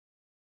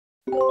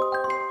As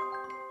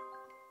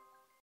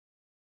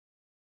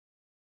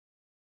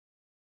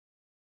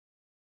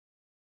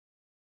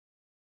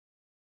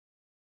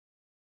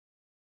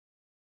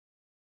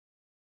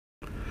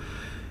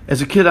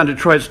a kid on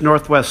Detroit's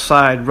northwest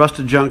side,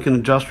 rusted junk and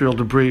industrial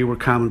debris were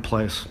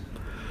commonplace.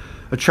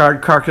 A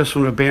charred carcass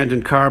from an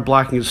abandoned car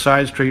blocking a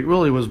side street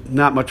really was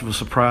not much of a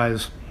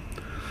surprise.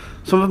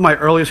 Some of my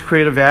earliest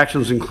creative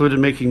actions included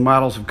making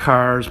models of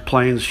cars,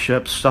 planes,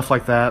 ships, stuff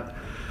like that.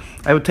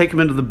 I would take them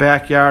into the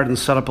backyard and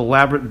set up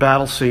elaborate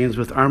battle scenes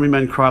with army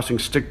men crossing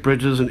stick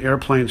bridges and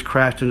airplanes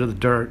crashed into the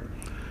dirt.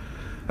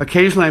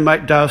 Occasionally, I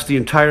might douse the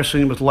entire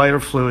scene with lighter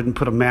fluid and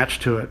put a match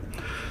to it.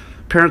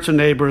 Parents and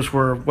neighbors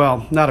were,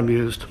 well, not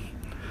amused.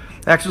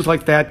 Actions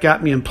like that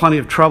got me in plenty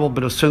of trouble,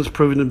 but have since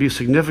proven to be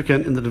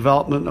significant in the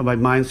development of my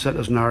mindset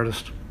as an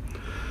artist.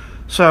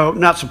 So,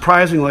 not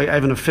surprisingly, I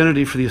have an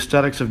affinity for the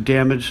aesthetics of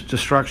damage,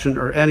 destruction,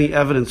 or any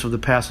evidence of the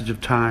passage of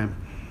time.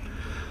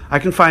 I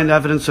can find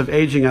evidence of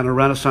aging on a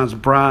Renaissance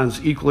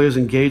bronze equally as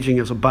engaging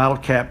as a bottle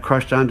cap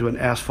crushed onto an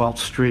asphalt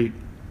street.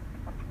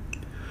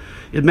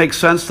 It makes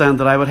sense then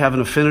that I would have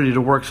an affinity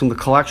to works in the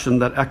collection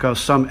that echo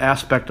some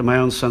aspect of my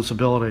own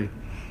sensibility.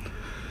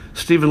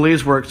 Stephen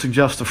Lee's work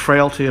suggests the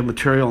frailty of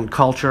material and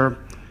culture.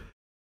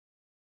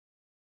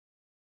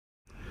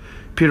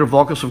 Peter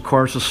Voulkos, of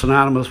course, is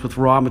synonymous with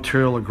raw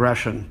material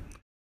aggression.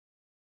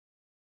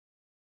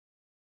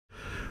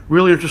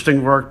 Really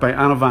interesting work by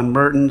Anna von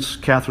Mertens,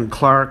 Catherine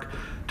Clark,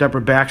 Deborah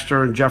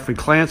Baxter, and Jeffrey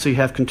Clancy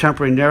have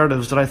contemporary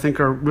narratives that I think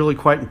are really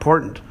quite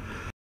important.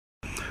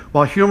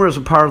 While humor is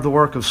a part of the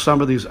work of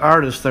some of these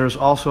artists, there is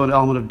also an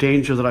element of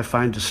danger that I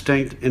find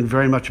distinct and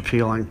very much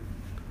appealing.